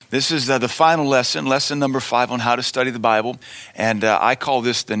This is the final lesson, lesson number 5 on how to study the Bible, and I call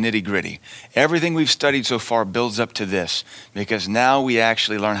this the nitty-gritty. Everything we've studied so far builds up to this, because now we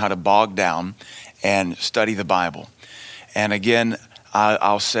actually learn how to bog down and study the Bible. And again,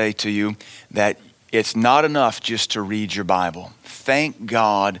 I'll say to you that it's not enough just to read your Bible. Thank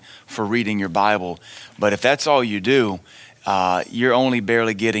God for reading your Bible, but if that's all you do, you're only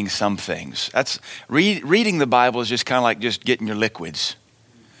barely getting some things. Reading the Bible is just kind of like just getting your liquids.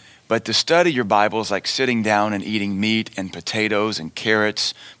 But to study your Bible is like sitting down and eating meat and potatoes and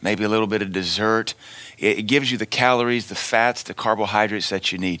carrots, maybe a little bit of dessert. It gives you the calories, the fats, the carbohydrates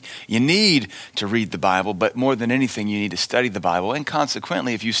that you need. You need to read the Bible, but more than anything, you need to study the Bible. And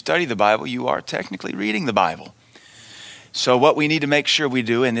consequently, if you study the Bible, you are technically reading the Bible. So what we need to make sure we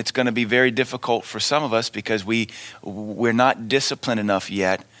do, and it's going to be very difficult for some of us because we're not disciplined enough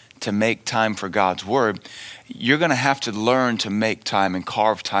yet to make time for God's Word, you're going to have to learn to make time and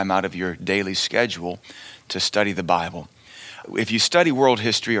carve time out of your daily schedule to study the Bible. If you study world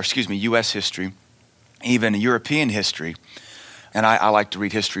history, or U.S. history, even European history, and I like to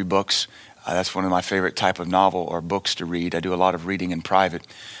read history books. That's one of my favorite type of novel or books to read. I do a lot of reading in private.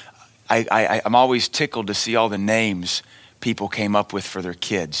 I'm always tickled to see all the names people came up with for their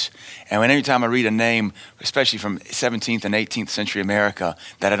kids. And every time I read a name, especially from 17th and 18th century America,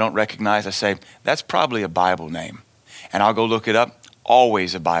 that I don't recognize, I say, that's probably a Bible name. And I'll go look it up,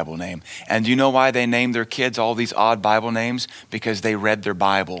 always a Bible name. And do you know why they named their kids all these odd Bible names? Because they read their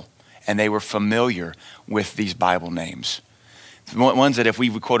Bible and they were familiar with these Bible names. Ones that if we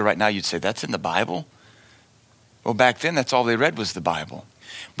would quote it right now, you'd say, that's in the Bible? Well, back then, that's all they read was the Bible.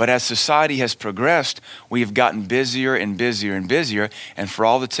 But as society has progressed, we have gotten busier and busier and busier. And for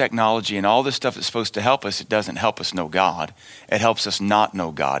all the technology and all the stuff that's supposed to help us, it doesn't help us know God. It helps us not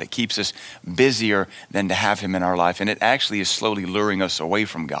know God. It keeps us busier than to have Him in our life. And it actually is slowly luring us away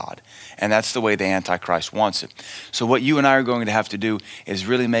from God. And that's the way the Antichrist wants it. So what you and I are going to have to do is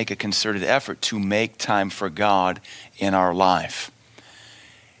really make a concerted effort to make time for God in our life.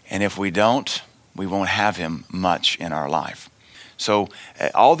 And if we don't, we won't have Him much in our life. So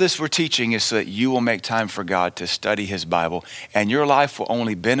all this we're teaching is so that you will make time for God to study His Bible, and your life will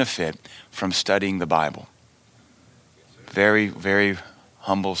only benefit from studying the Bible. Very, very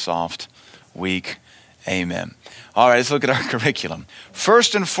humble, soft, weak. Amen. All right, let's look at our curriculum.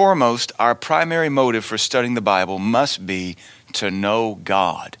 First and foremost, our primary motive for studying the Bible must be to know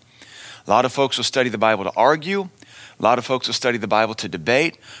God. A lot of folks will study the Bible to argue. A lot of folks will study the Bible to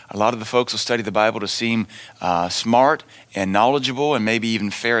debate. A lot of the folks will study the Bible to seem smart and knowledgeable and maybe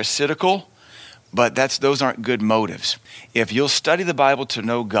even pharisaical. But those aren't good motives. If you'll study the Bible to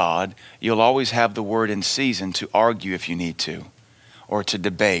know God, you'll always have the word in season to argue if you need to, or to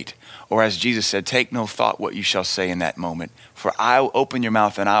debate. Or as Jesus said, take no thought what you shall say in that moment, for I'll open your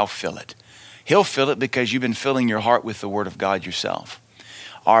mouth and I'll fill it. He'll fill it because you've been filling your heart with the word of God yourself.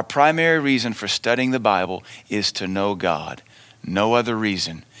 Our primary reason for studying the Bible is to know God. No other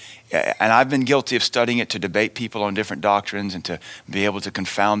reason. And I've been guilty of studying it to debate people on different doctrines and to be able to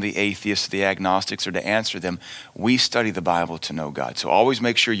confound the atheists, the agnostics, or to answer them. We study the Bible to know God. So always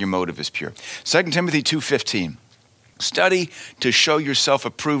make sure your motive is pure. 2 Timothy 2:15. Study to show yourself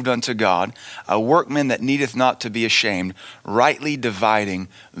approved unto God, a workman that needeth not to be ashamed, rightly dividing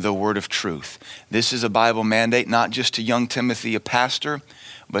the word of truth. This is a Bible mandate, not just to young Timothy, a pastor,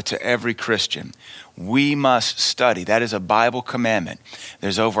 but to every Christian. We must study. That is a Bible commandment.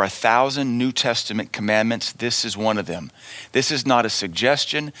 There's over 1,000 New Testament commandments. This is one of them. This is not a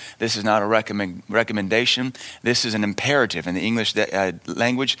suggestion. This is not a recommendation. This is an imperative. In the English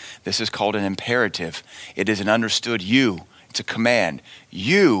language, this is called an imperative. It is an understood you. It's a command.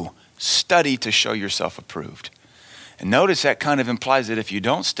 You study to show yourself approved. And notice that kind of implies that if you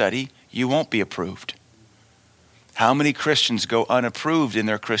don't study, you won't be approved. How many Christians go unapproved in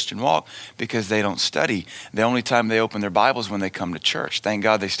their Christian walk because they don't study? The only time they open their Bible is when they come to church. Thank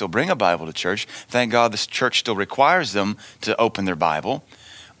God they still bring a Bible to church. Thank God this church still requires them to open their Bible.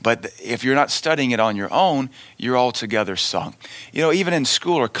 But if you're not studying it on your own, you're altogether sunk. You know, even in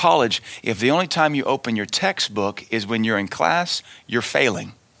school or college, if the only time you open your textbook is when you're in class, you're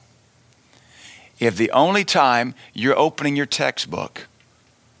failing. If the only time you're opening your textbook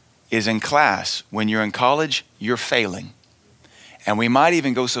is in class, when you're in college, you're failing. And we might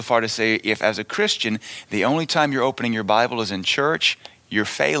even go so far to say, if as a Christian, the only time you're opening your Bible is in church, you're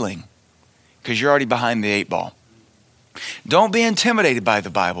failing because you're already behind the 8 ball. Don't be intimidated by the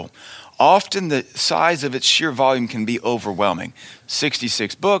Bible. Often the size of its sheer volume can be overwhelming.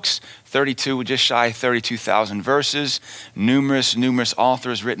 66 books, 32, just shy of 32,000 verses, numerous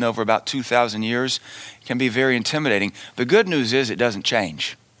authors written over about 2,000 years. It can be very intimidating. The good news is it doesn't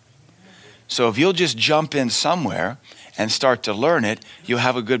change. So if you'll just jump in somewhere and start to learn it, you'll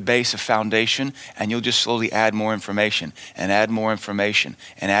have a good base of foundation, and you'll just slowly add more information and add more information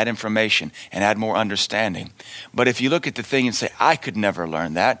and add information and add more understanding. But if you look at the thing and say, I could never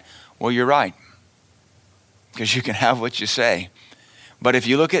learn that, well, you're right, because you can have what you say. But if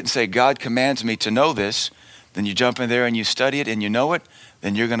you look at it and say, God commands me to know this, then you jump in there and you study it and you know it,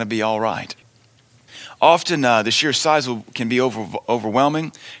 then you're going to be all right. Often the sheer size can be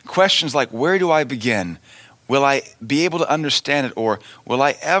overwhelming. Questions like, where do I begin? Will I be able to understand it, or will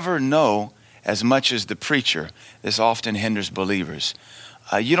I ever know as much as the preacher? This often hinders believers.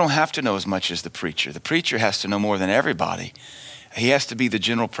 You don't have to know as much as the preacher. The preacher has to know more than everybody. He has to be the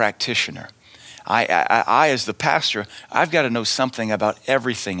general practitioner. I as the pastor, I've got to know something about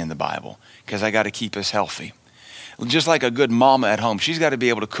everything in the Bible, because I got to keep us healthy. Just like a good mama at home, she's got to be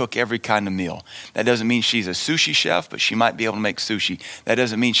able to cook every kind of meal. That doesn't mean she's a sushi chef, but she might be able to make sushi. That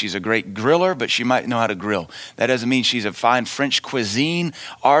doesn't mean she's a great griller, but she might know how to grill. That doesn't mean she's a fine French cuisine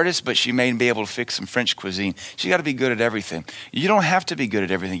artist, but she may be able to fix some French cuisine. She got to be good at everything. You don't have to be good at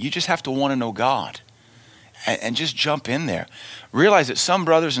everything. You just have to want to know God. And just jump in there. Realize that some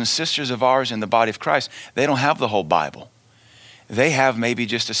brothers and sisters of ours in the body of Christ, they don't have the whole Bible. They have maybe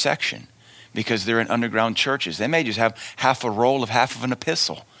just a section, because they're in underground churches. They may just have half a roll of half of an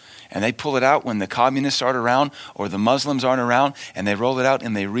epistle. And they pull it out when the communists aren't around or the Muslims aren't around, and they roll it out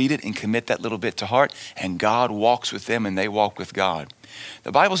and they read it and commit that little bit to heart, and God walks with them and they walk with God.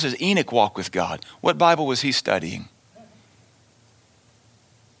 The Bible says Enoch walked with God. What Bible was he studying?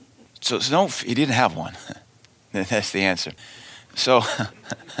 So he didn't have one. That's the answer. So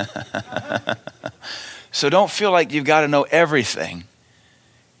don't feel like you've got to know everything.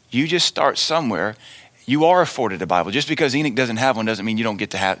 You just start somewhere. You are afforded a Bible. Just because Enoch doesn't have one doesn't mean you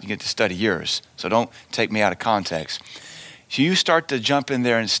get to study yours. So don't take me out of context. So you start to jump in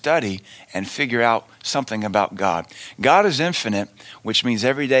there and study and figure out something about God. God is infinite, which means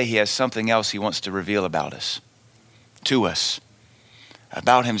every day he has something else he wants to reveal about us, to us,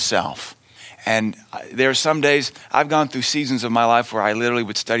 about himself. And there are some days, I've gone through seasons of my life where I literally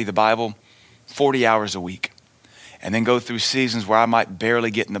would study the Bible 40 hours a week. And then go through seasons where I might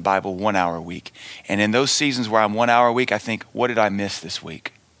barely get in the Bible 1 hour a week. And in those seasons where I'm 1 hour a week, I think, what did I miss this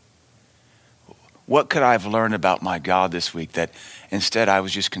week? What could I have learned about my God this week that instead I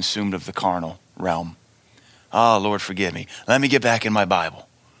was just consumed of the carnal realm? Oh, Lord, forgive me. Let me get back in my Bible.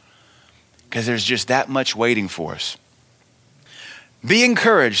 Because there's just that much waiting for us. Be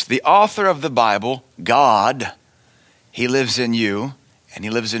encouraged. The author of the Bible, God, he lives in you. And he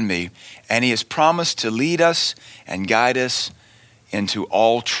lives in me, and he has promised to lead us and guide us into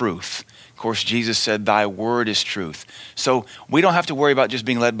all truth. Of course, Jesus said, thy word is truth. So we don't have to worry about just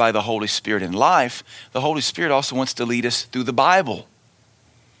being led by the Holy Spirit in life. The Holy Spirit also wants to lead us through the Bible.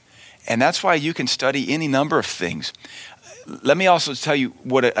 And that's why you can study any number of things. Let me also tell you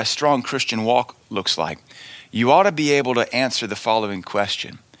what a strong Christian walk looks like. You ought to be able to answer the following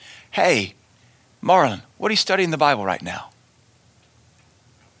question. Hey, Marlon, what are you studying in the Bible right now?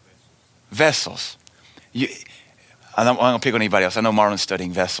 Vessels. I'm not going to pick on anybody else. I know Marlon's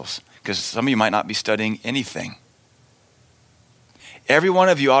studying vessels, because some of you might not be studying anything. Every one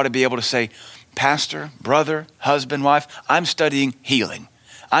of you ought to be able to say, pastor, brother, husband, wife, I'm studying healing.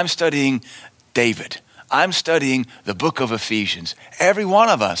 I'm studying David. I'm studying the book of Ephesians. Every one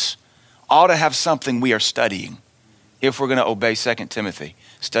of us ought to have something we are studying if we're going to obey 2 Timothy.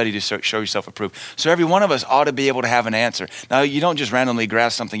 Study to show yourself approved. So every one of us ought to be able to have an answer. Now, you don't just randomly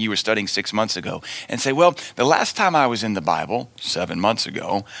grasp something you were studying 6 months ago and say, well, the last time I was in the Bible, 7 months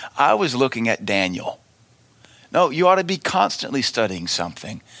ago, I was looking at Daniel. No, you ought to be constantly studying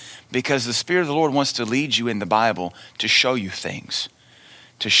something, because the Spirit of the Lord wants to lead you in the Bible to show you things,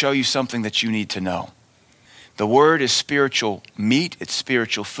 to show you something that you need to know. The word is spiritual meat, it's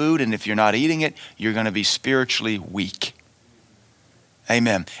spiritual food, and if you're not eating it, you're going to be spiritually weak.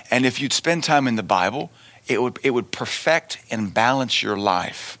 Amen. And if you'd spend time in the Bible, it would perfect and balance your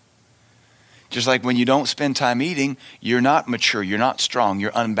life. Just like when you don't spend time eating, you're not mature, you're not strong,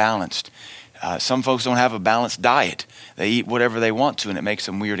 you're unbalanced. Some folks don't have a balanced diet. They eat whatever they want to, and it makes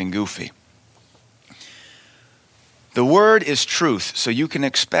them weird and goofy. The word is truth, so you can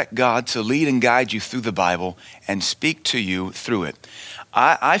expect God to lead and guide you through the Bible and speak to you through it.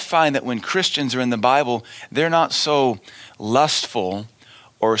 I find that when Christians are in the Bible, they're not so lustful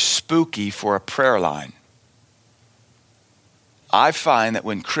or spooky for a prayer line. I find that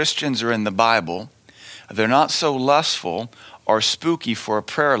when Christians are in the Bible, they're not so lustful or spooky for a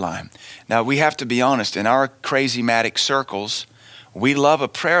prayer line. Now, we have to be honest. In our crazy-matic circles, we love a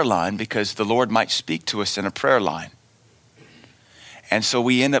prayer line because the Lord might speak to us in a prayer line. And so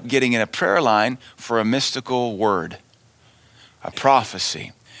we end up getting in a prayer line for a mystical word, a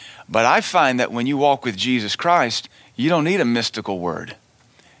prophecy. But I find that when you walk with Jesus Christ, you don't need a mystical word.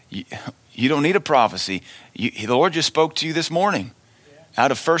 You don't need a prophecy. The Lord just spoke to you this morning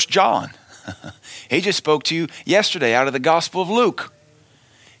out of 1 John. He just spoke to you yesterday out of the Gospel of Luke.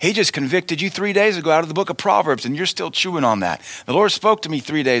 He just convicted you 3 days ago out of the book of Proverbs, and you're still chewing on that. The Lord spoke to me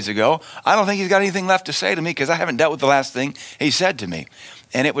 3 days ago. I don't think he's got anything left to say to me because I haven't dealt with the last thing he said to me.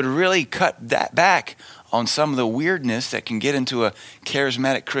 And it would really cut that back on some of the weirdness that can get into a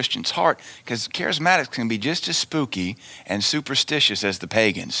charismatic Christian's heart, because charismatics can be just as spooky and superstitious as the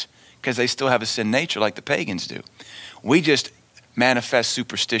pagans, because they still have a sin nature like the pagans do. We just manifest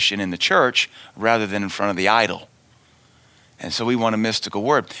superstition in the church rather than in front of the idol. And so we want a mystical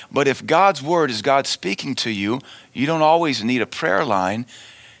word. But if God's word is God speaking to you, you don't always need a prayer line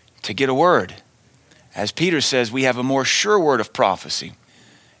to get a word. As Peter says, we have a more sure word of prophecy.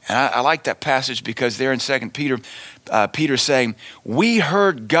 And I like that passage because there in 2 Peter, Peter's saying, we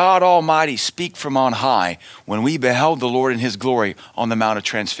heard God Almighty speak from on high when we beheld the Lord in his glory on the Mount of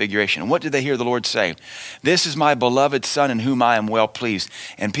Transfiguration. And what did they hear the Lord say? This is my beloved Son in whom I am well pleased.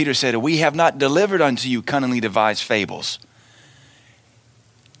 And Peter said, we have not delivered unto you cunningly devised fables.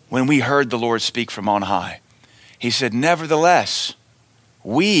 When we heard the Lord speak from on high, he said, nevertheless,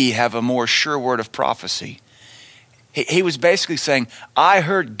 we have a more sure word of prophecy. He was basically saying, I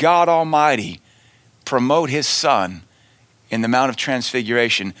heard God Almighty promote his Son in the Mount of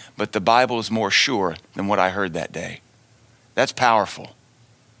Transfiguration, but the Bible is more sure than what I heard that day. That's powerful.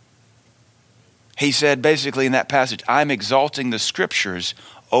 He said basically in that passage, I'm exalting the scriptures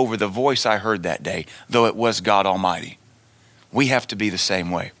over the voice I heard that day, though it was God Almighty. We have to be the same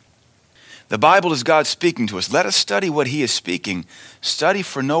way. The Bible is God speaking to us. Let us study what he is speaking. Study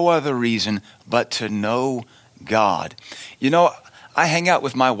for no other reason but to know God. You know, I hang out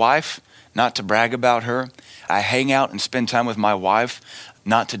with my wife, not to brag about her. I hang out and spend time with my wife,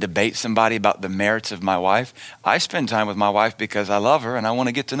 not to debate somebody about the merits of my wife. I spend time with my wife because I love her and I want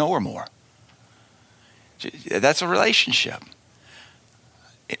to get to know her more. That's a relationship.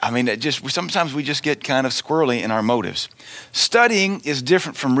 I mean, sometimes we just get kind of squirrely in our motives. Studying is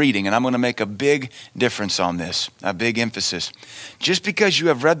different from reading, and I'm going to make a big difference on this, a big emphasis. Just because you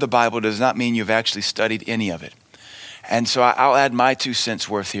have read the Bible does not mean you've actually studied any of it. And so I'll add my 2 cents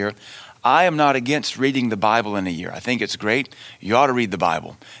worth here. I am not against reading the Bible in a year. I think it's great. You ought to read the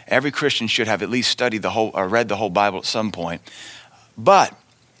Bible. Every Christian should have at least studied the whole or read the whole Bible at some point. But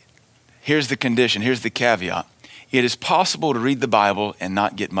here's the condition, here's the caveat. It is possible to read the Bible and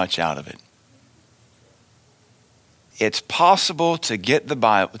not get much out of it. It's possible to read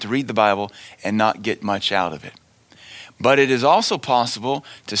the Bible and not get much out of it. But it is also possible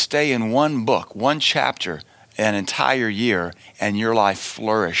to stay in one book, one chapter, an entire year, and your life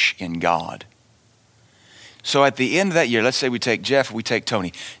flourish in God. So at the end of that year, let's say we take Jeff, we take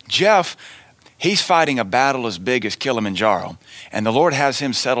Tony. Jeff, he's fighting a battle as big as Kilimanjaro, and the Lord has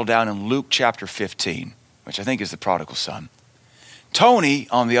him settle down in Luke chapter 15. Which I think is the prodigal son. Tony,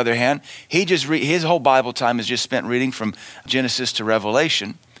 on the other hand, his whole Bible time is just spent reading from Genesis to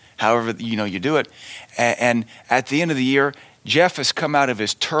Revelation, however you do it. And at the end of the year, Jeff has come out of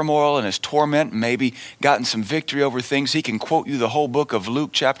his turmoil and his torment, maybe gotten some victory over things. He can quote you the whole book of Luke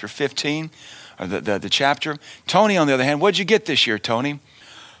chapter 15, or the chapter. Tony, on the other hand, what'd you get this year, Tony?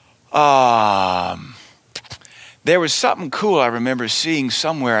 There was something cool I remember seeing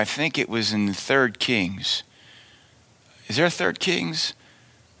somewhere. I think it was in 3 Kings. Is there 3 Kings?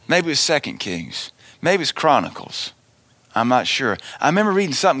 Maybe it was 2 Kings. Maybe it's Chronicles. I'm not sure. I remember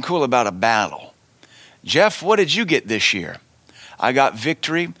reading something cool about a battle. Jeff, what did you get this year? I got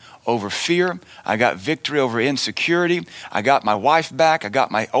victory over fear. I got victory over insecurity. I got my wife back. I got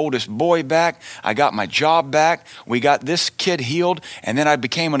my oldest boy back. I got my job back. We got this kid healed. And then I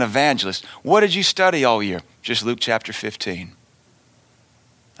became an evangelist. What did you study all year? Just Luke chapter 15.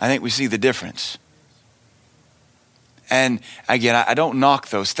 I think we see the difference. And again, I don't knock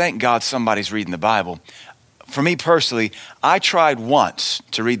those. Thank God somebody's reading the Bible. For me personally, I tried once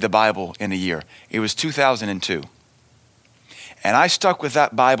to read the Bible in a year. It was 2002. And I stuck with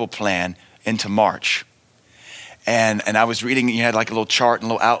that Bible plan into March. And I was reading, you had like a little chart and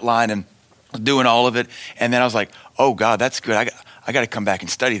a little outline and doing all of it. And then I was like, oh God, that's good. I got to come back and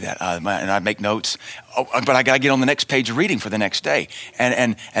study that. And I'd make notes. Oh, but I got to get on the next page of reading for the next day.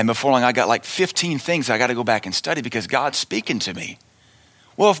 And before long, I got like 15 things I got to go back and study because God's speaking to me.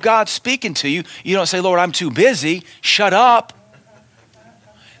 Well, if God's speaking to you, you don't say, Lord, I'm too busy. Shut up.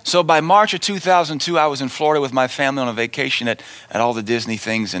 So by March of 2002, I was in Florida with my family on a vacation at all the Disney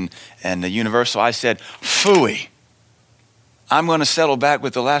things and the Universal. I said, phooey. I'm going to settle back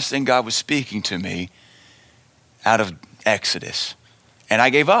with the last thing God was speaking to me out of Exodus. And I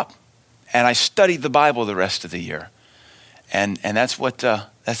gave up. And I studied the Bible the rest of the year. And that's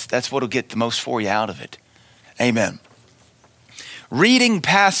what'll get the most for you out of it. Amen. Reading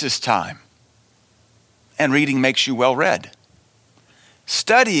passes time. And reading makes you well read.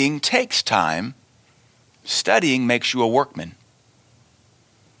 Studying takes time. Studying makes you a workman.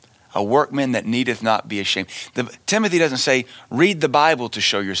 A workman that needeth not be ashamed. Timothy doesn't say, read the Bible to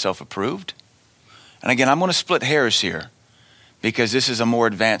show yourself approved. And again, I'm going to split hairs here because this is a more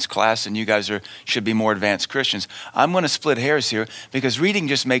advanced class and you guys should be more advanced Christians. I'm going to split hairs here because reading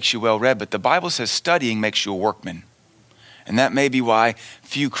just makes you well read, but the Bible says studying makes you a workman. And that may be why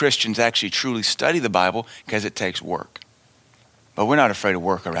few Christians actually truly study the Bible, because it takes work. But we're not afraid of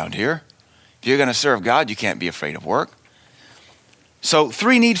work around here. If you're going to serve God, you can't be afraid of work. So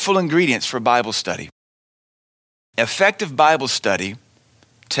 3 needful ingredients for Bible study. Effective Bible study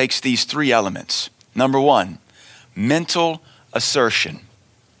takes these 3 elements. Number 1, mental assertion.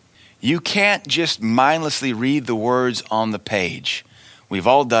 You can't just mindlessly read the words on the page. We've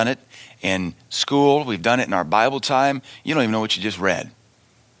all done it in school. We've done it in our Bible time. You don't even know what you just read.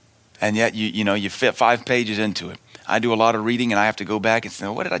 And yet you fit 5 pages into it. I do a lot of reading and I have to go back and say,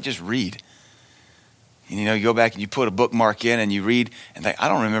 what did I just read? And you go back and you put a bookmark in and you read and think, I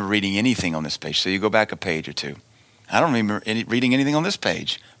don't remember reading anything on this page. So you go back a page or 2. I don't remember reading anything on this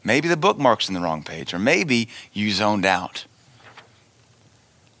page. Maybe the bookmark's in the wrong page, or maybe you zoned out.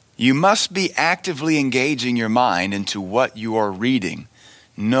 You must be actively engaging your mind into what you are reading.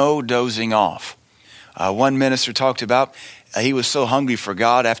 No dozing off. One minister talked about he was so hungry for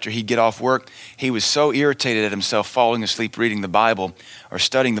God after he'd get off work. He was so irritated at himself falling asleep reading the Bible or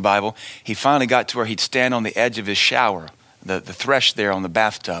studying the Bible. He finally got to where he'd stand on the edge of his shower, the thresh there on the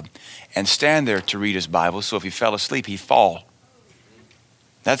bathtub, and stand there to read his Bible. So if he fell asleep, he'd fall.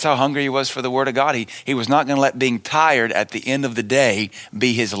 That's how hungry he was for the Word of God. He was not going to let being tired at the end of the day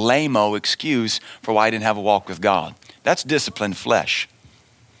be his lame-o excuse for why he didn't have a walk with God. That's disciplined flesh.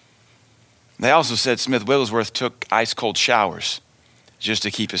 They also said Smith Wigglesworth took ice-cold showers just to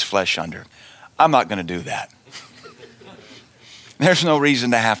keep his flesh under. I'm not going to do that. There's no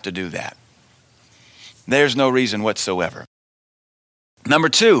reason to have to do that. There's no reason whatsoever. Number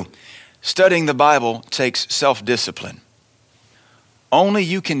 2, studying the Bible takes self-discipline. Only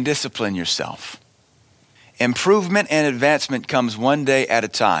you can discipline yourself. Improvement and advancement comes one day at a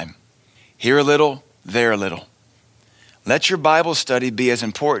time. Here a little, there a little. Let your Bible study be as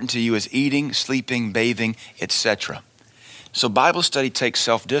important to you as eating, sleeping, bathing, etc. So Bible study takes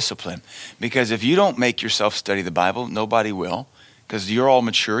self-discipline, because if you don't make yourself study the Bible, nobody will, because you're all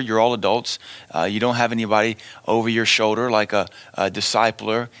mature, you're all adults. You don't have anybody over your shoulder like a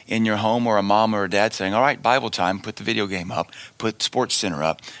discipler in your home, or a mom or a dad saying, all right, Bible time, put the video game up, put Sports Center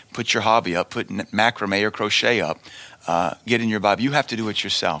up, put your hobby up, put macrame or crochet up. Get in your Bible. You have to do it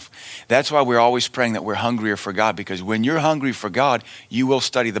yourself. That's why we're always praying that we're hungrier for God, because when you're hungry for God, you will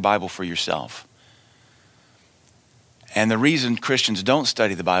study the Bible for yourself. And the reason Christians don't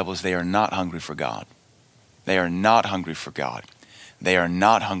study the Bible is they are not hungry for God. They are not hungry for God. They are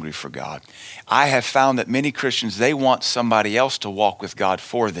not hungry for God. I have found that many Christians, they want somebody else to walk with God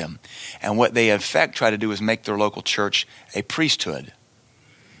for them. And what they in fact try to do is make their local church a priesthood.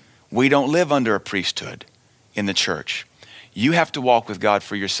 We don't live under a priesthood in the church. You have to walk with God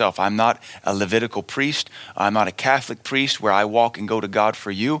for yourself. I'm not a Levitical priest. I'm not a Catholic priest where I walk and go to God for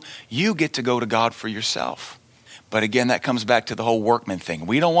you. You get to go to God for yourself. But again, that comes back to the whole workman thing.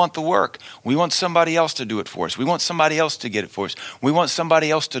 We don't want the work. We want somebody else to do it for us. We want somebody else to get it for us. We want somebody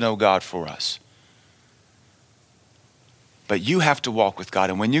else to know God for us. But you have to walk with God.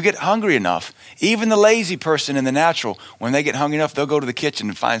 And when you get hungry enough, even the lazy person in the natural, when they get hungry enough, they'll go to the kitchen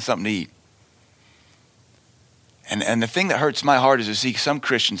and find something to eat. And the thing that hurts my heart is to see some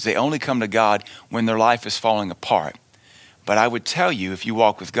Christians, they only come to God when their life is falling apart. But I would tell you, if you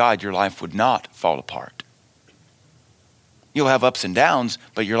walk with God, your life would not fall apart. You'll have ups and downs,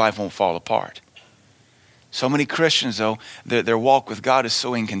 but your life won't fall apart. So many Christians, though, their walk with God is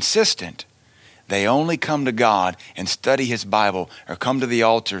so inconsistent. They only come to God and study His Bible, or come to the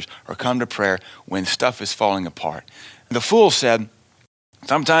altars, or come to prayer when stuff is falling apart. The fool said,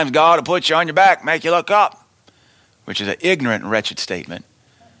 sometimes God will put you on your back, make you look up, which is an ignorant and wretched statement.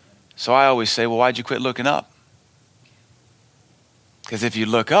 So I always say, well, why'd you quit looking up? Because if you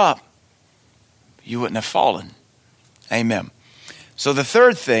look up, you wouldn't have fallen. Amen. So the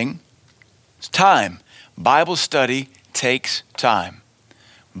third thing is time. Bible study takes time.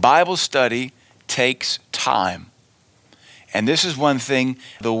 Bible study takes time. And this is one thing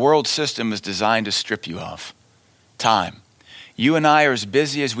the world system is designed to strip you of. Time. You and I are as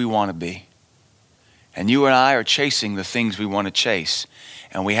busy as we want to be. And you and I are chasing the things we want to chase.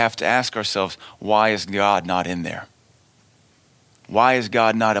 And we have to ask ourselves, why is God not in there? Why is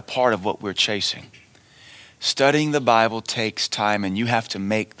God not a part of what we're chasing? Studying the Bible takes time, and you have to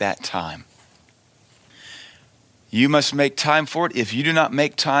make that time. You must make time for it. If you do not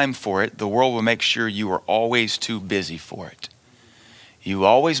make time for it, the world will make sure you are always too busy for it. You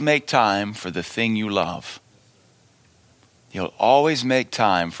always make time for the thing you love. You'll always make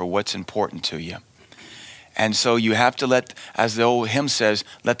time for what's important to you. And so you have to let, as the old hymn says,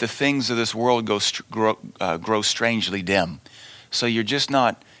 let the things of this world grow strangely dim. So you're just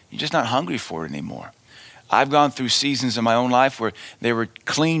not hungry for it anymore. I've gone through seasons in my own life where there were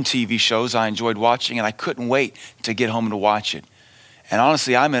clean TV shows I enjoyed watching, and I couldn't wait to get home to watch it. And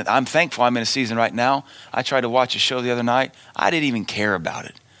honestly, I'm thankful I'm in a season right now. I tried to watch a show the other night. I didn't even care about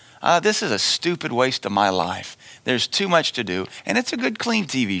it. This is a stupid waste of my life. There's too much to do, and it's a good, clean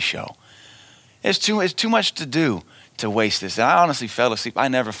TV show. It's too much to do to waste this. And I honestly fell asleep. I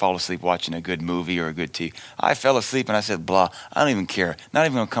never fall asleep watching a good movie or a good TV. I fell asleep and I said, blah, I don't even care. Not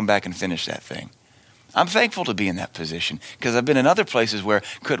even going to come back and finish that thing. I'm thankful to be in that position because I've been in other places where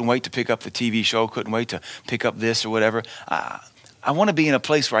couldn't wait to pick up the TV show, couldn't wait to pick up this or whatever. I want to be in a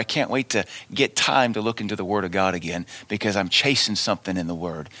place where I can't wait to get time to look into the Word of God again because I'm chasing something in the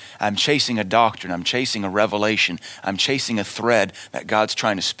Word. I'm chasing a doctrine. I'm chasing a revelation. I'm chasing a thread that God's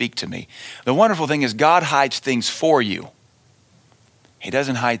trying to speak to me. The wonderful thing is God hides things for you. He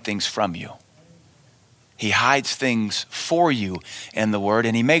doesn't hide things from you. He hides things for you in the Word,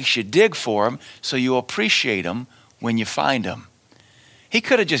 and He makes you dig for them so you appreciate them when you find them. He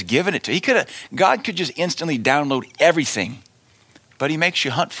could have just given it to you. God could just instantly download everything, but He makes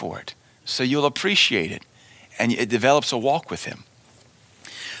you hunt for it so you'll appreciate it, and it develops a walk with Him.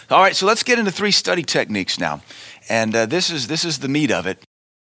 All right, so let's get into 3 study techniques now, and this is the meat of it.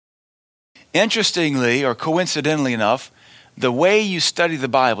 Interestingly, or coincidentally enough, the way you study the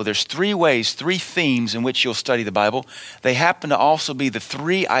Bible, there's 3 ways, 3 themes in which you'll study the Bible. They happen to also be the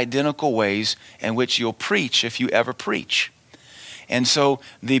 3 identical ways in which you'll preach if you ever preach. And so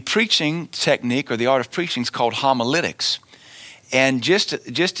the preaching technique or the art of preaching is called homiletics. And just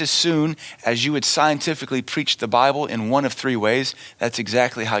as soon as you would scientifically preach the Bible in one of 3 ways, that's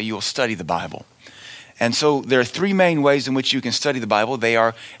exactly how you'll study the Bible. And so there are 3 main ways in which you can study the Bible. They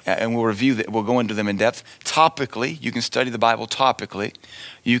are, and we'll go into them in depth. Topically, you can study the Bible topically.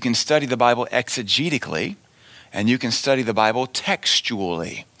 You can study the Bible exegetically, and you can study the Bible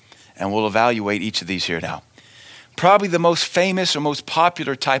textually. And we'll evaluate each of these here now. Probably the most famous or most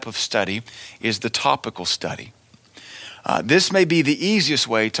popular type of study is the topical study. This may be the easiest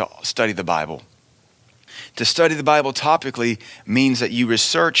way to study the Bible. To study the Bible topically means that you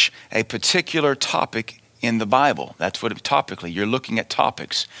research a particular topic in the Bible. That's what topically, you're looking at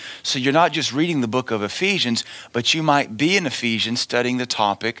topics. So you're not just reading the book of Ephesians, but you might be in Ephesians studying the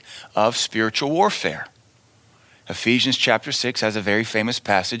topic of spiritual warfare. Ephesians chapter 6 has a very famous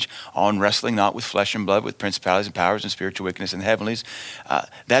passage on wrestling not with flesh and blood, with principalities and powers and spiritual wickedness in the heavenlies.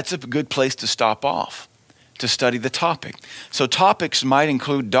 That's a good place to stop off, to study the topic. So topics might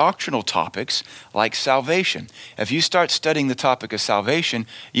include doctrinal topics like salvation. If you start studying the topic of salvation,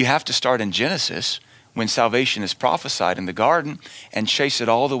 you have to start in Genesis when salvation is prophesied in the garden and chase it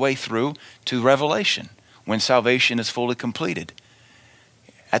all the way through to Revelation when salvation is fully completed.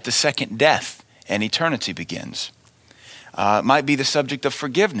 At the second death and eternity begins. It might be the subject of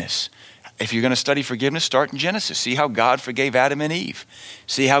forgiveness. If you're going to study forgiveness, start in Genesis. See how God forgave Adam and Eve.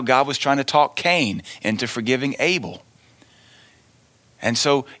 See how God was trying to talk Cain into forgiving Abel. And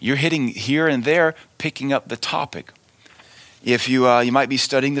so you're hitting here and there, picking up the topic. If you might be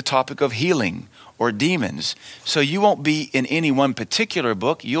studying the topic of healing or demons. So you won't be in any one particular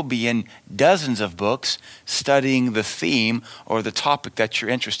book. You'll be in dozens of books studying the theme or the topic that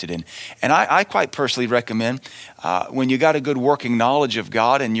you're interested in. And I quite personally recommend when you got a good working knowledge of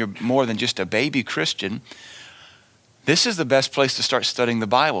God and you're more than just a baby Christian, this is the best place to start studying the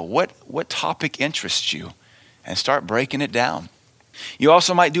Bible. What topic interests you? And start breaking it down. You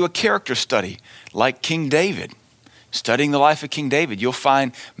also might do a character study like King David. Studying the life of King David, you'll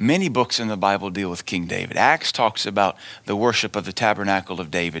find many books in the Bible deal with King David. Acts talks about the worship of the tabernacle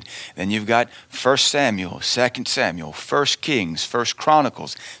of David. Then you've got 1 Samuel, 2 Samuel, 1 Kings, 1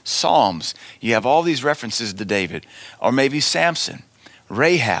 Chronicles, Psalms. You have all these references to David. Or maybe Samson,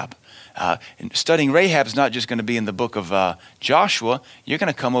 Rahab. Studying Rahab is not just going to be in the book of Joshua. You're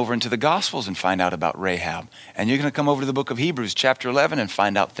going to come over into the Gospels and find out about Rahab. And you're going to come over to the book of Hebrews chapter 11 and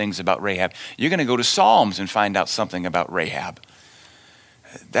find out things about Rahab. You're going to go to Psalms and find out something about Rahab.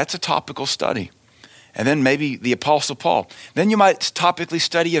 That's a topical study. And then maybe the Apostle Paul. Then you might topically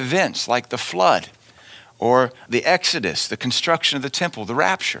study events like the flood or the Exodus, the construction of the temple, the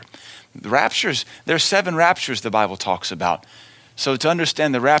rapture. The raptures, there are 7 raptures the Bible talks about. So to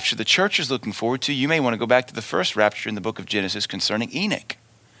understand the rapture the church is looking forward to, you may want to go back to the first rapture in the book of Genesis concerning Enoch.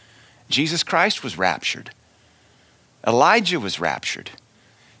 Jesus Christ was raptured. Elijah was raptured.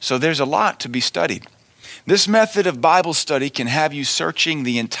 So there's a lot to be studied. This method of Bible study can have you searching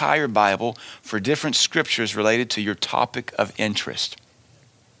the entire Bible for different scriptures related to your topic of interest.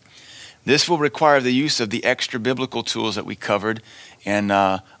 This will require the use of the extra biblical tools that we covered in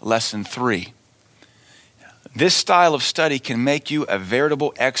lesson 3. This style of study can make you a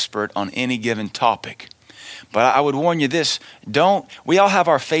veritable expert on any given topic. But I would warn you this, we all have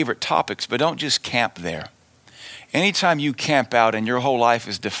our favorite topics, but don't just camp there. Anytime you camp out and your whole life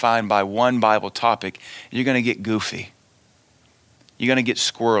is defined by one Bible topic, you're going to get goofy. You're going to get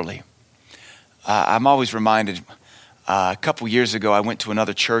squirrely. I'm always reminded, a couple years ago, I went to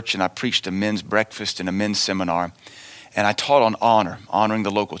another church and I preached a men's breakfast and a men's seminar. And I taught on honor, honoring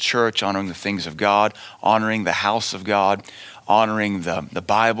the local church, honoring the things of God, honoring the house of God, honoring the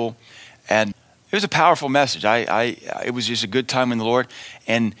Bible. And it was a powerful message. It was just a good time in the Lord.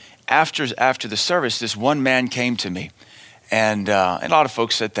 And after the service, this one man came to me. And a lot of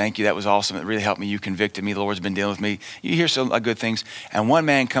folks said, thank you, that was awesome. It really helped me. You convicted me. The Lord's been dealing with me. You hear some good things. And one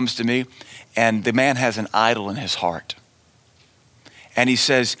man comes to me, and the man has an idol in his heart. And he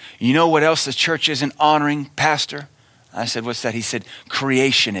says, you know what else the church isn't honoring, Pastor? I said, what's that? He said,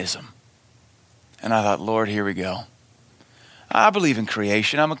 creationism. And I thought, Lord, here we go. I believe in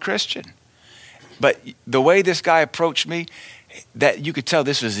creation. I'm a Christian. But the way this guy approached me, that you could tell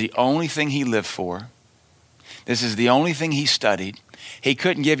this was the only thing he lived for. This is the only thing he studied. He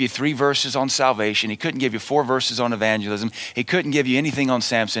couldn't give you 3 verses on salvation. He couldn't give you 4 verses on evangelism. He couldn't give you anything on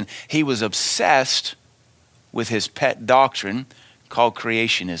Samson. He was obsessed with his pet doctrine called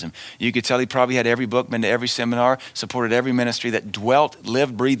creationism. You could tell he probably had every book, been to every seminar, supported every ministry that dwelt,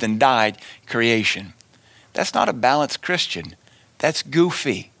 lived, breathed, and died creation. That's not a balanced Christian. That's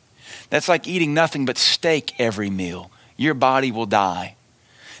goofy. That's like eating nothing but steak every meal. Your body will die.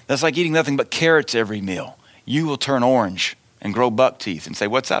 That's like eating nothing but carrots every meal. You will turn orange and grow buck teeth and say,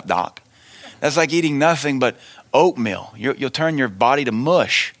 what's up, doc? That's like eating nothing but oatmeal. You'll turn your body to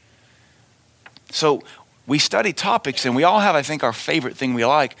mush. So we study topics, and we all have, I think, our favorite thing we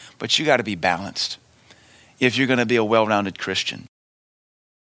like, but you got to be balanced if you're going to be a well-rounded Christian.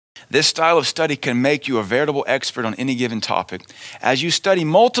 This style of study can make you a veritable expert on any given topic. As you study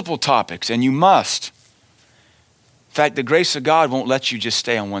multiple topics, and you must. In fact, the grace of God won't let you just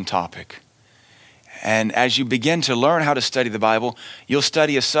stay on one topic. And as you begin to learn how to study the Bible, you'll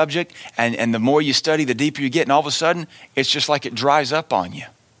study a subject, and the more you study, the deeper you get, and all of a sudden, it's just like it dries up on you.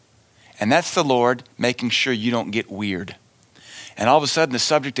 And that's the Lord making sure you don't get weird. And all of a sudden, the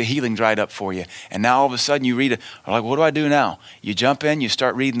subject of healing dried up for you. And now all of a sudden you read it, like, what do I do now? You jump in, you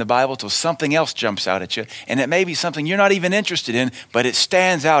start reading the Bible till something else jumps out at you. And it may be something you're not even interested in, but it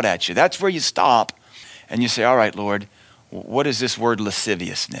stands out at you. That's where you stop. And you say, all right, Lord, what is this word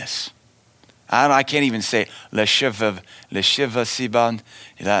lasciviousness? I can't even say it. Leshiva siban.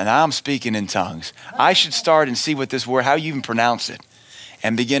 Now I'm speaking in tongues. I should start and see what this word, how you even pronounce it,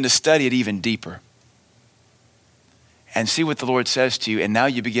 and begin to study it even deeper. And see what the Lord says to you. And now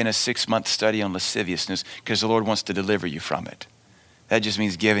you begin a 6-month study on lasciviousness because the Lord wants to deliver you from it. That just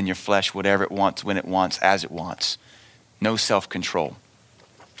means giving your flesh whatever it wants, when it wants, as it wants. No self-control.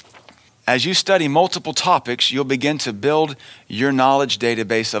 As you study multiple topics, you'll begin to build your knowledge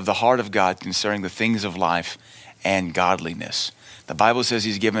database of the heart of God concerning the things of life and godliness. The Bible says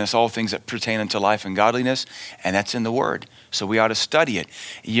he's given us all things that pertain unto life and godliness, and that's in the Word. So we ought to study it.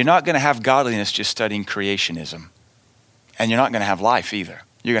 You're not going to have godliness just studying creationism. And you're not going to have life either.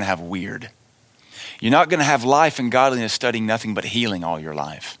 You're going to have weird. You're not going to have life and godliness studying nothing but healing all your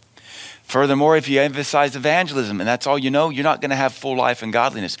life. Furthermore, if you emphasize evangelism and that's all you know, you're not going to have full life and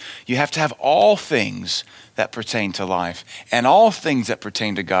godliness. You have to have all things that pertain to life and all things that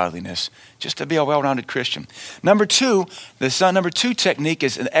pertain to godliness just to be a well-rounded Christian. Number two technique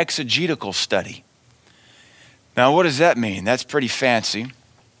is an exegetical study. Now, what does that mean? That's pretty fancy.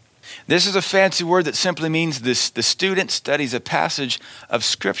 This is a fancy word that simply means the student studies a passage of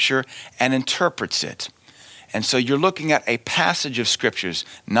Scripture and interprets it. And so you're looking at a passage of scriptures,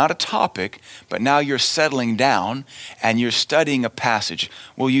 not a topic, but now you're settling down and you're studying a passage.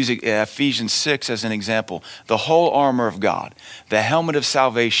 We'll use Ephesians 6 as an example. The whole armor of God, the helmet of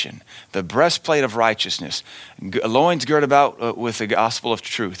salvation, the breastplate of righteousness, loins girt about with the gospel of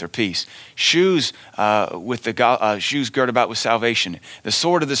truth or peace, shoes shoes girt about with salvation, the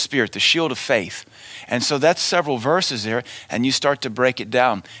sword of the Spirit, the shield of faith. And so that's several verses there, and you start to break it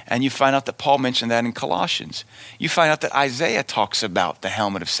down, and you find out that Paul mentioned that in Colossians. You find out that Isaiah talks about the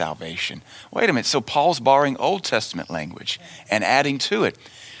helmet of salvation. Wait a minute, so Paul's borrowing Old Testament language and adding to it.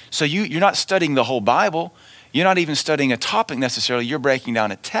 So you're not studying the whole Bible. You're not even studying a topic necessarily. You're breaking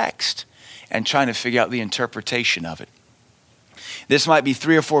down a text and trying to figure out the interpretation of it. This might be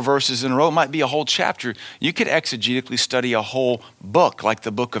 3 or 4 verses in a row. It might be a whole chapter. You could exegetically study a whole book, like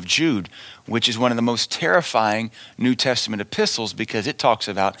the book of Jude, which is one of the most terrifying New Testament epistles because it talks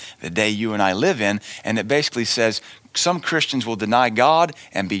about the day you and I live in, and it basically says some Christians will deny God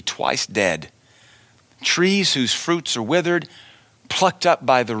and be twice dead. Trees whose fruits are withered, plucked up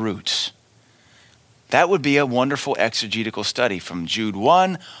by the roots. That would be a wonderful exegetical study from Jude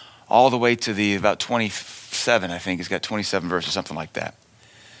 1 all the way to the about 27, I think. It's got 27 verses, something like that.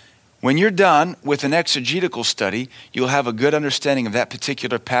 When you're done with an exegetical study, you'll have a good understanding of that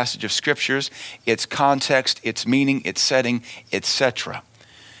particular passage of scriptures, its context, its meaning, its setting, etc.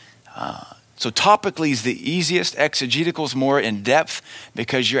 So topically is the easiest. Exegetical is more in depth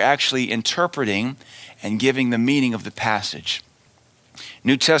because you're actually interpreting and giving the meaning of the passage.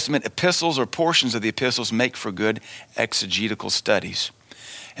 New Testament epistles or portions of the epistles make for good exegetical studies.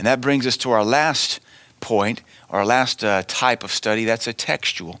 And that brings us to our last point, our last type of study. That's a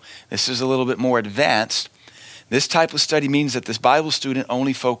textual. This is a little bit more advanced. This type of study means that this Bible student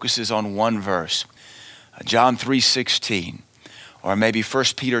only focuses on one verse, John 3:16, or maybe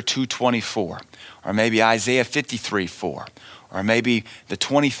 1 Peter 2:24, or maybe Isaiah 53:4, or maybe the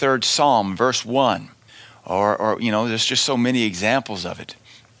 23rd Psalm, verse 1, or there's just so many examples of it.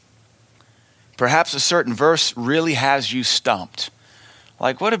 Perhaps a certain verse really has you stumped.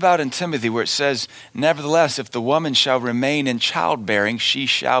 Like what about in Timothy where it says, nevertheless, if the woman shall remain in childbearing, she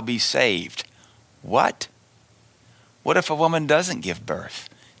shall be saved. What? What if a woman doesn't give birth?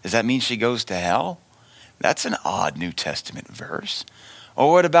 Does that mean she goes to hell? That's an odd New Testament verse.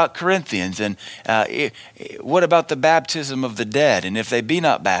 Or what about Corinthians? And what about the baptism of the dead? And if they be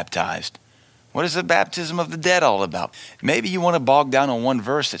not baptized? What is the baptism of the dead all about? Maybe you want to bog down on one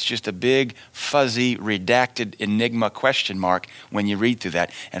verse that's just a big, fuzzy, redacted enigma question mark when you read through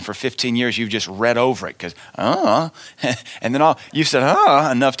that. And for 15 years, you've just read over it because, and then you've said,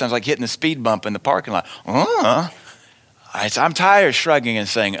 enough times, like hitting the speed bump in the parking lot. I'm tired of shrugging and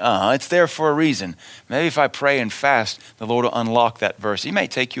saying, it's there for a reason. Maybe if I pray and fast, the Lord will unlock that verse. It may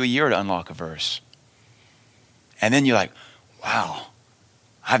take you a year to unlock a verse. And then you're like, wow.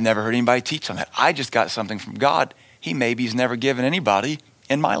 I've never heard anybody teach on that. I just got something from God he maybe's never given anybody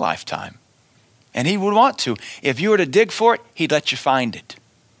in my lifetime. And he would want to. If you were to dig for it, he'd let you find it.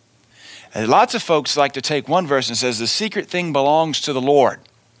 And lots of folks like to take one verse and says, the secret thing belongs to the Lord.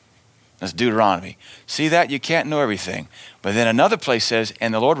 That's Deuteronomy. See that? You can't know everything. But then another place says,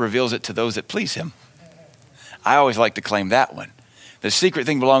 and the Lord reveals it to those that please him. I always like to claim that one. The secret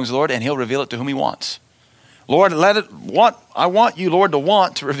thing belongs to the Lord, and he'll reveal it to whom he wants. Lord, I want you, Lord, to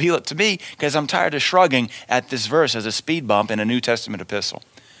want to reveal it to me because I'm tired of shrugging at this verse as a speed bump in a New Testament epistle.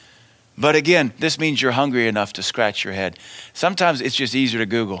 But again, this means you're hungry enough to scratch your head. Sometimes it's just easier to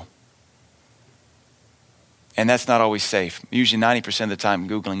Google. And that's not always safe. Usually 90% of the time,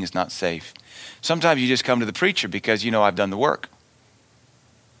 Googling is not safe. Sometimes you just come to the preacher because you know I've done the work.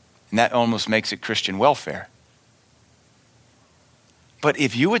 And that almost makes it Christian welfare. But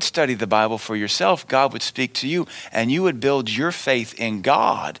if you would study the Bible for yourself, God would speak to you and you would build your faith in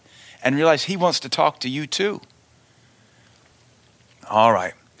God and realize he wants to talk to you too. All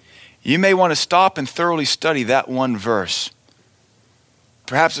right. You may want to stop and thoroughly study that one verse.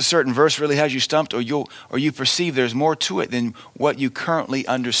 Perhaps a certain verse really has you stumped or you perceive there's more to it than what you currently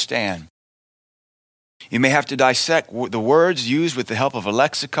understand. You may have to dissect the words used with the help of a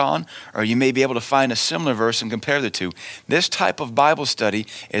lexicon, or you may be able to find a similar verse and compare the two. This type of Bible study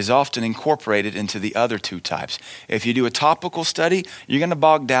is often incorporated into the other two types. If you do a topical study, you're going to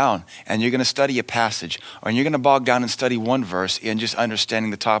bog down and you're going to study a passage, or you're going to bog down and study one verse in just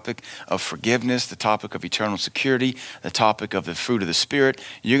understanding the topic of forgiveness, the topic of eternal security, the topic of the fruit of the Spirit.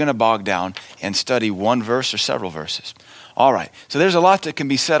 You're going to bog down and study one verse or several verses. All right, so there's a lot that can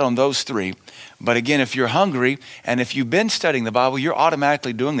be said on those three. But again, if you're hungry and if you've been studying the Bible, you're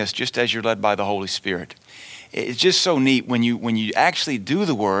automatically doing this just as you're led by the Holy Spirit. it's just so neat when you actually do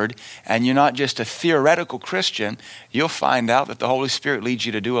the Word and you're not just a theoretical Christian, you'll find out that the Holy Spirit leads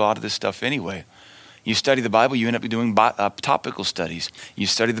you to do a lot of this stuff anyway. You study the Bible, you end up doing topical studies. You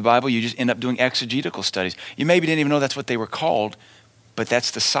study the Bible, you just end up doing exegetical studies. You maybe didn't even know that's what they were called, but that's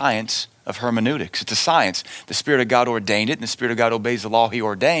the science of hermeneutics. It's a science. The Spirit of God ordained it, and the Spirit of God obeys the law He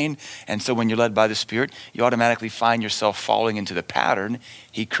ordained. And so when you're led by the Spirit, you automatically find yourself falling into the pattern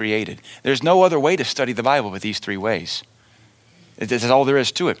He created. There's no other way to study the Bible but these three ways. That's all there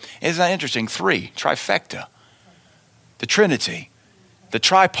is to it. Isn't that interesting? 3, trifecta. The Trinity, the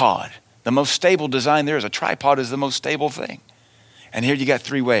tripod. The most stable design there is. A tripod is the most stable thing. And here you got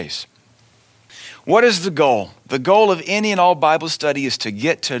 3 ways. What is the goal? The goal of any and all Bible study is to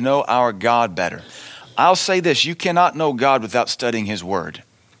get to know our God better. I'll say this, you cannot know God without studying His Word.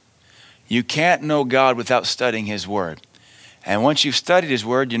 You can't know God without studying His Word. And once you've studied His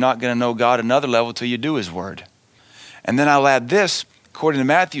Word, you're not going to know God at another level till you do His Word. And then I'll add this, according to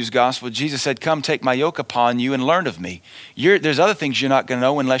Matthew's gospel, Jesus said, come take my yoke upon you and learn of me. There's other things you're not going to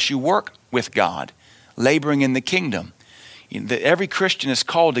know unless you work with God, laboring in the kingdom. Every Christian is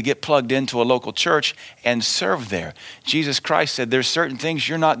called to get plugged into a local church and serve there. Jesus Christ said there's certain things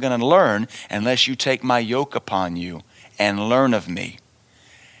you're not going to learn unless you take my yoke upon you and learn of me.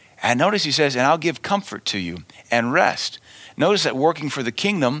 And notice He says, and I'll give comfort to you and rest. Notice that working for the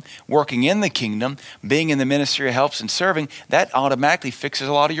kingdom, working in the kingdom, being in the ministry of helps and serving, that automatically fixes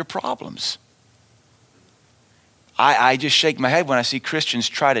a lot of your problems. I just shake my head when I see Christians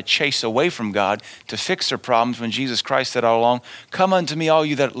try to chase away from God to fix their problems when Jesus Christ said all along, come unto me all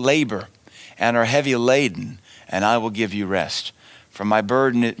you that labor and are heavy laden, and I will give you rest. For my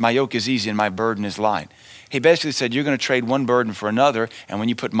yoke is easy and my burden is light. He basically said, you're going to trade one burden for another, and when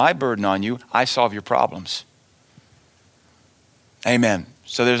you put my burden on you, I solve your problems. Amen.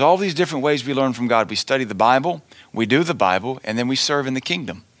 So there's all these different ways we learn from God. We study the Bible, we do the Bible, and then we serve in the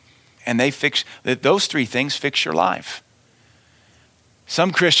kingdom. And those 3 things fix your life.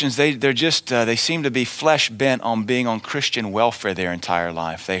 Some Christians, they seem to be flesh bent on being on Christian welfare their entire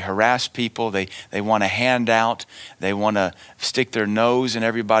life. They harass people. They want a handout. They want to stick their nose in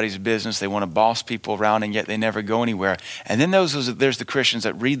everybody's business. They want to boss people around, and yet they never go anywhere. And then there's the Christians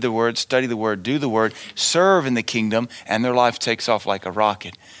that read the Word, study the Word, do the Word, serve in the kingdom, and their life takes off like a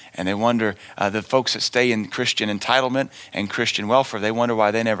rocket. And they wonder, the folks that stay in Christian entitlement and Christian welfare, they wonder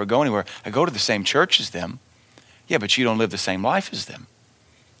why they never go anywhere. I go to the same church as them. Yeah, but you don't live the same life as them.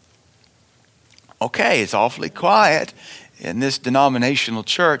 Okay, it's awfully quiet in this denominational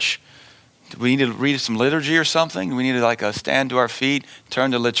church. Do we need to read some liturgy or something? Do we need to stand to our feet,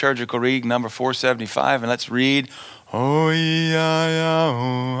 turn to liturgical read number 475, and let's read. Oh, yeah,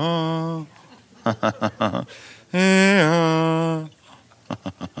 yeah.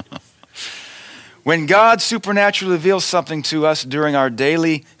 When God supernaturally reveals something to us during our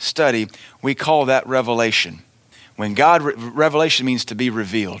daily study, we call that revelation. Revelation means to be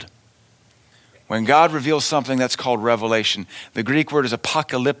revealed. When God reveals something, that's called revelation. The Greek word is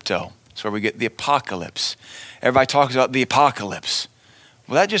apocalypto. That's where we get the apocalypse. Everybody talks about the apocalypse.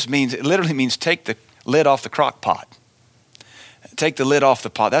 Well, that just means, it literally means take the lid off the crock pot. Take the lid off the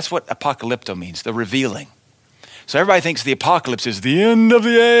pot. That's what apocalypto means, the revealing. So everybody thinks the apocalypse is the end of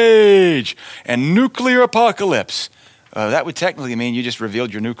the age and nuclear apocalypse. That would technically mean you just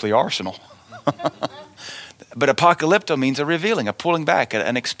revealed your nuclear arsenal. But apocalypto means a revealing, a pulling back,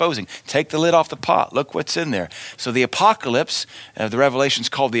 an exposing. Take the lid off the pot. Look what's in there. So the apocalypse, the Revelation's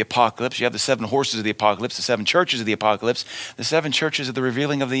called the apocalypse. You have the 7 horses of the apocalypse, the 7 churches of the apocalypse, the 7 churches of the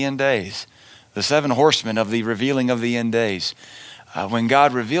revealing of the end days, the 7 horsemen of the revealing of the end days. When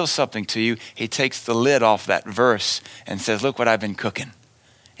God reveals something to you, He takes the lid off that verse and says, look what I've been cooking.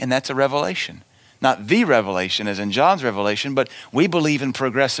 And that's a revelation. Not the revelation as in John's revelation, but we believe in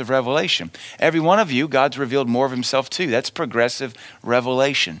progressive revelation. Every one of you, God's revealed more of Himself to. That's progressive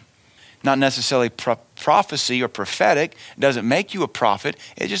revelation. Not necessarily prophecy or prophetic. It doesn't make you a prophet.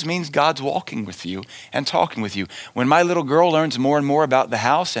 It just means God's walking with you and talking with you. When my little girl learns more and more about the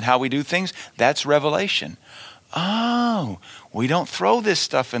house and how we do things, that's revelation. Oh, we don't throw this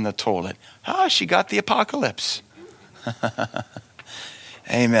stuff in the toilet. Oh, she got the apocalypse.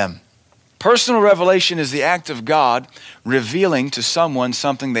 Amen. Personal revelation is the act of God revealing to someone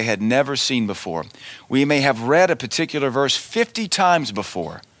something they had never seen before. We may have read a particular verse 50 times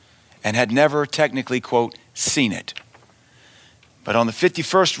before and had never technically, quote, seen it. But on the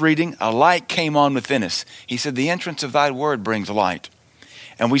 51st reading, a light came on within us. He said, the entrance of thy word brings light.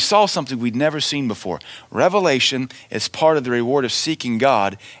 And we saw something we'd never seen before. Revelation is part of the reward of seeking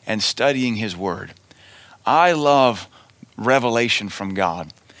God and studying His word. I love revelation from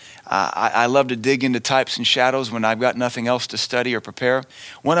God. I love to dig into types and shadows when I've got nothing else to study or prepare.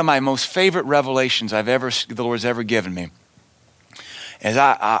 One of my most favorite revelations the Lord's ever given me is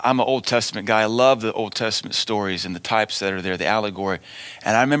I'm an Old Testament guy. I love the Old Testament stories and the types that are there, the allegory.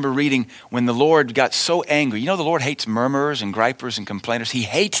 And I remember reading when the Lord got so angry. You know, the Lord hates murmurers and gripers and complainers. He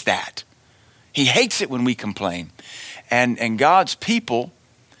hates that. He hates it when we complain. And God's people,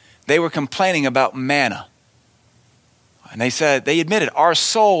 they were complaining about manna. And they admitted, our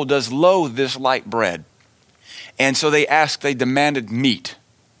soul does loathe this light bread. And so they demanded meat.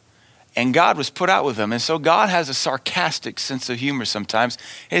 And God was put out with them. And so God has a sarcastic sense of humor sometimes.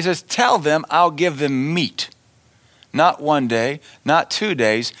 He says, tell them I'll give them meat. Not 1 day, not 2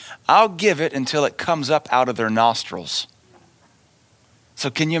 days. I'll give it until it comes up out of their nostrils. So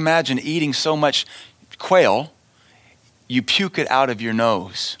can you imagine eating so much quail, you puke it out of your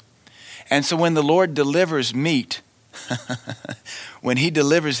nose. And so when the Lord delivers meat, when he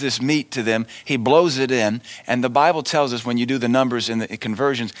delivers this meat to them, he blows it in. And the Bible tells us when you do the numbers in the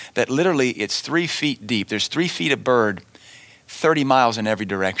conversions that literally it's 3 feet deep. There's 3 feet of bird, 30 miles in every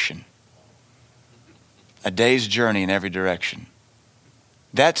direction. A day's journey in every direction.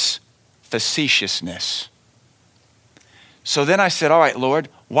 That's facetiousness. So then I said, all right, Lord,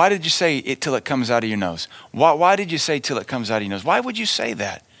 why did you say it till it comes out of your nose? Why did you say till it comes out of your nose? Why would you say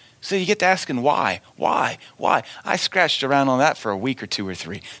that? So you get to asking why? I scratched around on that for a week or 2 or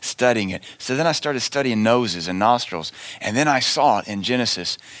 3, studying it. So then I started studying noses and nostrils. And then I saw it in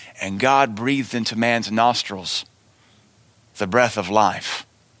Genesis. And God breathed into man's nostrils the breath of life.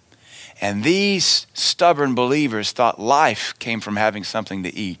 And these stubborn believers thought life came from having something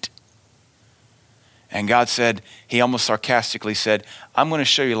to eat. And God said, he almost sarcastically said, I'm going to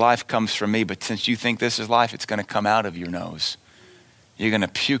show you life comes from me, but since you think this is life, it's going to come out of your nose. You're going to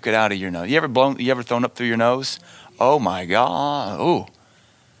puke it out of your nose. You ever thrown up through your nose? Oh my God. Ooh.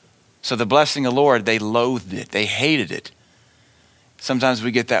 So the blessing of the Lord, they loathed it. They hated it. Sometimes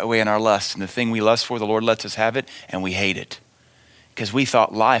we get that way in our lust. And the thing we lust for, the Lord lets us have it, and we hate it. Because we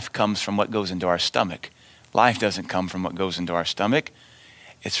thought life comes from what goes into our stomach. Life doesn't come from what goes into our stomach.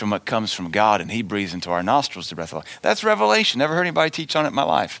 It's from what comes from God, and he breathes into our nostrils the breath of life. That's revelation. Never heard anybody teach on it in my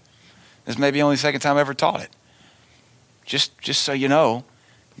life. This may be the only second time I ever taught it. Just so you know,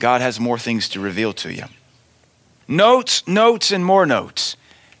 God has more things to reveal to you. Notes, and more notes.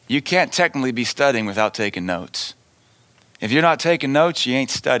 You can't technically be studying without taking notes. If you're not taking notes, you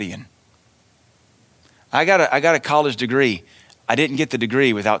ain't studying. I got a college degree. I didn't get the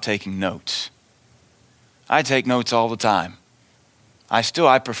degree without taking notes. I take notes all the time.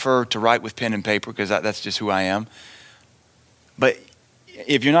 I prefer to write with pen and paper because that's just who I am. But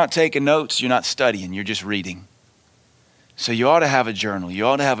if you're not taking notes, you're not studying, you're just reading. So you ought to have a journal. You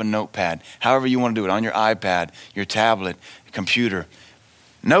ought to have a notepad, however you want to do it, on your iPad, your tablet, computer.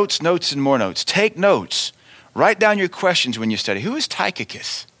 Notes, and more notes. Take notes. Write down your questions when you study. Who is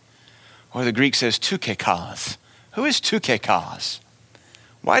Tychicus? Or the Greek says Tukekos. Who is Tukekos?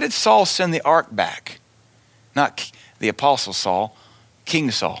 Why did Saul send the ark back? Not the apostle Saul, King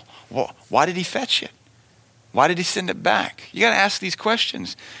Saul. Well, why did he fetch it? Why did he send it back? You got to ask these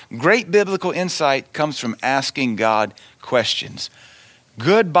questions. Great biblical insight comes from asking God questions.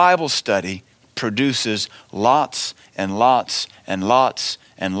 Good Bible study produces lots and lots and lots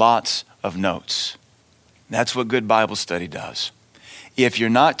and lots of notes. That's what good Bible study does. If you're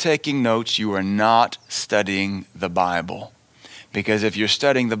not taking notes, you are not studying the Bible. Because if you're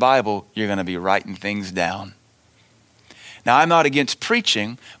studying the Bible, you're going to be writing things down. Now, I'm not against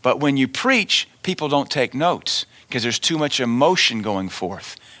preaching, but when you preach, people don't take notes because there's too much emotion going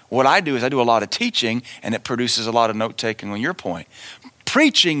forth. What I do is I do a lot of teaching, and it produces a lot of note-taking on your point.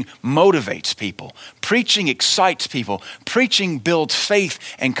 Preaching motivates people. Preaching excites people. Preaching builds faith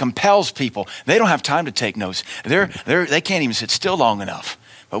and compels people. They don't have time to take notes. They can't even sit still long enough.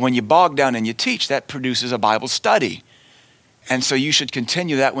 But when you bog down and you teach, that produces a Bible study. And so you should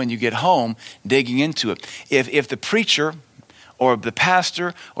continue that when you get home, digging into it. If the preacher or the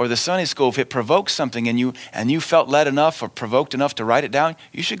pastor or the Sunday school, if it provokes something in you and you felt led enough or provoked enough to write it down,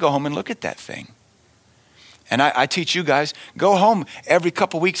 you should go home and look at that thing. And I teach you guys, go home every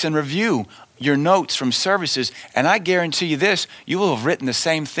couple weeks and review your notes from services. And I guarantee you this, you will have written the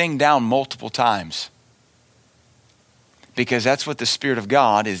same thing down multiple times. Because that's what the Spirit of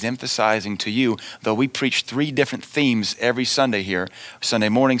God is emphasizing to you. Though we preach 3 different themes every Sunday here, Sunday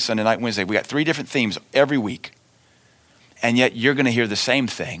morning, Sunday night, Wednesday. We got 3 different themes every week. And yet you're going to hear the same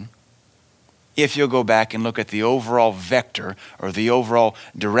thing if you'll go back and look at the overall vector or the overall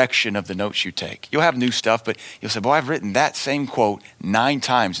direction of the notes you take. You'll have new stuff, but you'll say, boy, I've written that same quote 9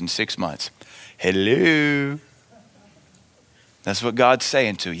 times in 6 months. Hello. That's what God's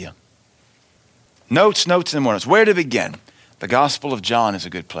saying to you. Notes, and more notes. Where to begin? The Gospel of John is a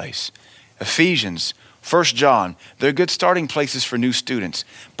good place. Ephesians, 1 John, they're good starting places for new students.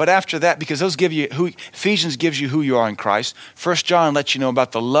 But after that, because those give you Ephesians gives you who you are in Christ. 1 John lets you know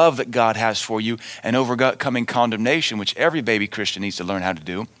about the love that God has for you and overcoming condemnation, which every baby Christian needs to learn how to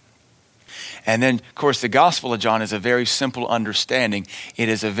do. And then, of course, the Gospel of John is a very simple understanding. It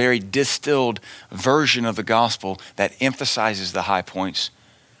is a very distilled version of the gospel that emphasizes the high points.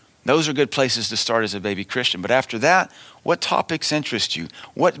 Those are good places to start as a baby Christian. But after that, what topics interest you?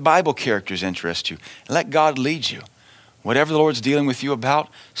 What Bible characters interest you? Let God lead you. Whatever the Lord's dealing with you about,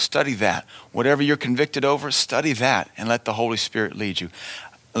 study that. Whatever you're convicted over, study that and let the Holy Spirit lead you.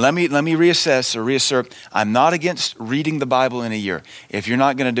 Let me reassess or reassert, I'm not against reading the Bible in a year. If you're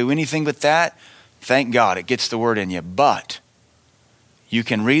not going to do anything but that, thank God it gets the word in you. But you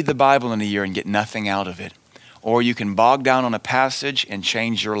can read the Bible in a year and get nothing out of it. Or you can bog down on a passage and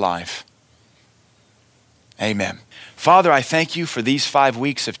change your life. Amen. Father, I thank you for these 5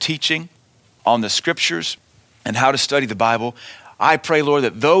 weeks of teaching on the scriptures and how to study the Bible. I pray, Lord,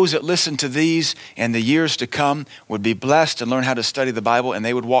 that those that listen to these in the years to come would be blessed and learn how to study the Bible, and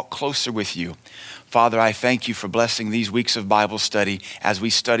they would walk closer with you. Father, I thank you for blessing these weeks of Bible study as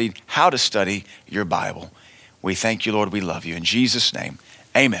we studied how to study your Bible. We thank you, Lord. We love you. In Jesus' name,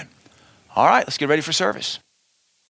 amen. All right, let's get ready for service.